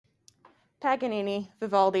Paganini,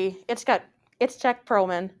 Vivaldi, Itzhak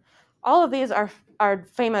Perlman. All of these are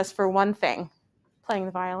famous for one thing, playing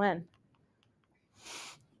the violin.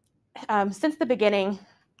 Since the beginning,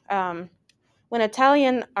 when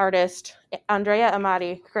Italian artist Andrea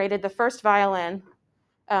Amati created the first violin,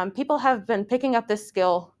 people have been picking up this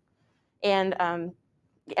skill and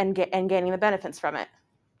gaining the benefits from it.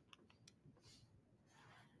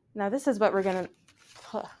 Now this is what we're going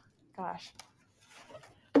to,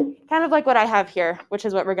 kind of like what I have here, which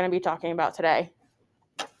is what we're going to be talking about today.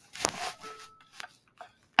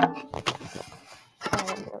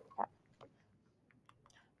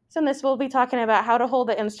 So in this, we'll be talking about how to hold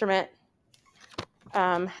the instrument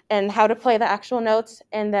and how to play the actual notes,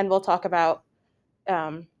 and then we'll talk about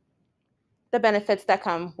the benefits that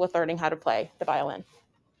come with learning how to play the violin.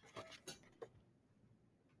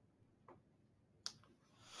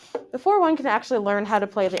 Before one can actually learn how to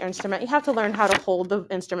play the instrument, you have to learn how to hold the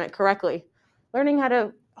instrument correctly. Learning how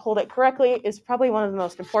to hold it correctly is probably one of the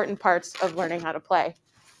most important parts of learning how to play.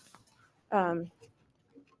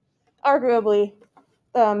 Arguably,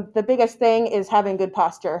 the biggest thing is having good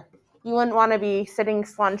posture. You wouldn't want to be sitting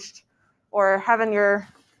slunched or having your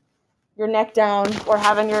neck down or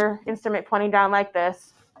having your instrument pointing down like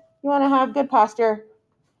this. You want to have good posture,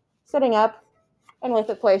 sitting up, and with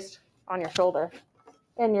it placed on your shoulder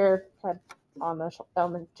and your head on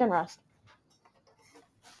the chin rest.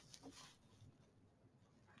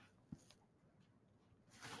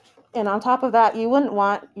 And on top of that, you wouldn't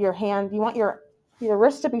want your hand, you want your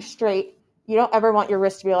wrist to be straight. You don't ever want your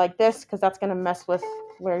wrist to be like this because that's going to mess with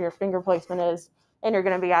where your finger placement is and you're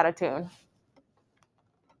going to be out of tune.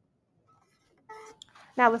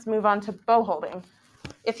 Now let's move on to bow holding.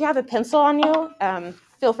 If you have a pencil on you,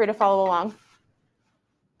 feel free to follow along.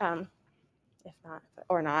 If not,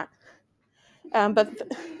 or not. But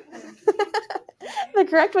the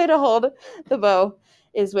correct way to hold the bow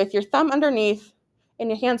is with your thumb underneath and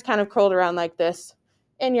your hands kind of curled around like this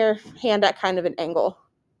and your hand at kind of an angle.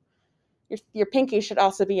 Your pinky should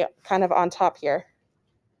also be kind of on top here.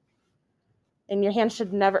 And your hand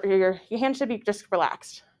should your hand should be just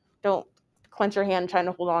relaxed. Don't clench your hand trying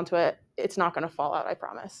to hold on to it. It's not going to fall out, I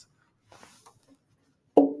promise.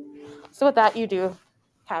 So with that, you do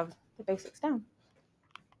have the basics down.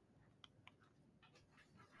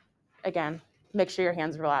 Again, make sure your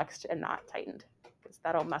hand's relaxed and not tightened because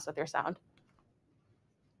that'll mess with your sound.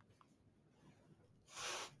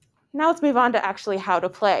 Now let's move on to actually how to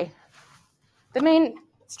play. The main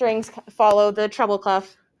strings follow the treble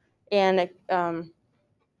clef, and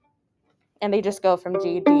they just go from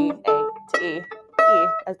G, D, A to E, E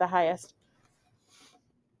as the highest.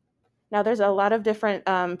 Now there's a lot of different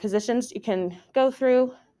positions you can go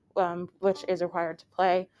through, which is required to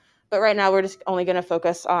play. But right now we're just only going to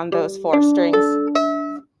focus on those 4 strings.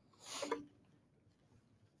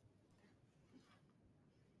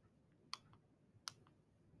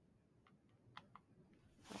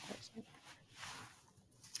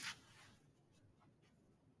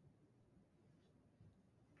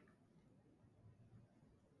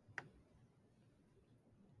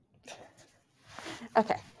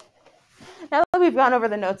 Okay. Now that we've gone over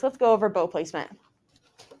the notes, let's go over bow placement.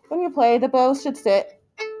 When you play, the bow should sit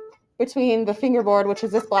between the fingerboard, which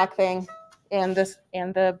is this black thing, and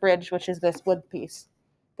the bridge, which is this wood piece.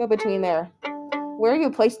 Go between there. Where you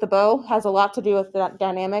place the bow has a lot to do with the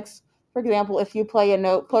dynamics. For example, if you play a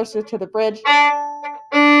note closer to the bridge,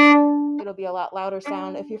 it'll be a lot louder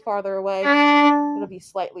sound. If you're farther away, it'll be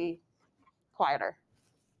slightly quieter.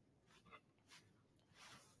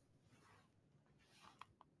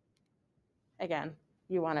 Again,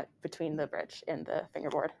 you want it between the bridge and the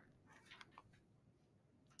fingerboard.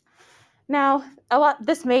 Now,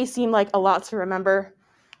 this may seem like a lot to remember,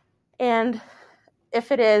 and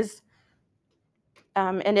if it is,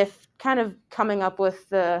 and if kind of coming up with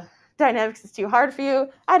the dynamics is too hard for you,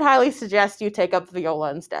 I'd highly suggest you take up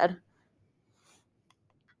viola instead.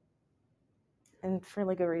 And for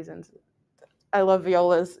really good reasons. I love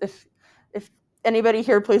violas. If anybody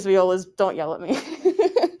here plays violas, don't yell at me.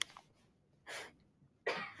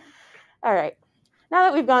 All right. Now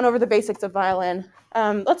that we've gone over the basics of violin,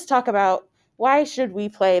 let's talk about why should we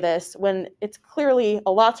play this when it's clearly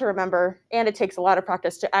a lot to remember and it takes a lot of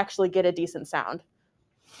practice to actually get a decent sound.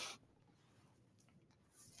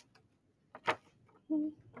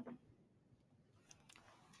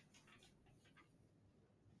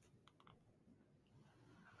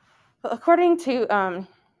 According to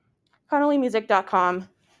ConnellyMusic.com,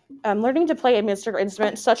 learning to play a musical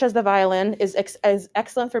instrument such as the violin is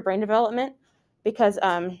excellent for brain development because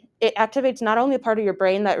it activates not only a part of your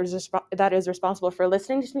brain that is responsible for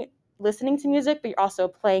listening to music, but you're also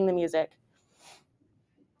playing the music.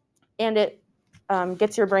 and it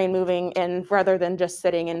gets your brain moving, and rather than just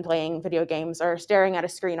sitting and playing video games or staring at a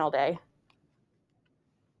screen all day.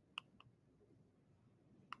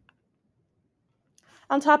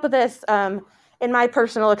 On top of this, in my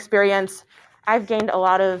personal experience, I've gained a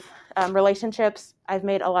lot of relationships. I've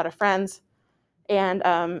made a lot of friends, and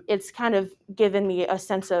it's kind of given me a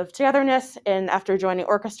sense of togetherness after joining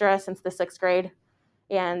orchestra since the 6th grade.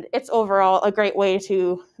 And it's overall a great way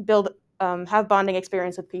to have bonding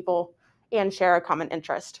experience with people and share a common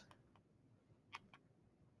interest.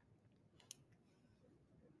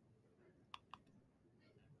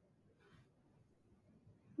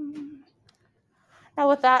 Now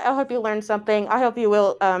with that, I hope you learned something. I hope you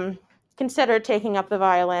will consider taking up the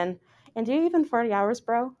violin. And do you even 40 hours,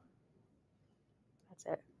 bro? That's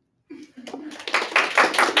it.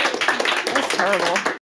 That's terrible.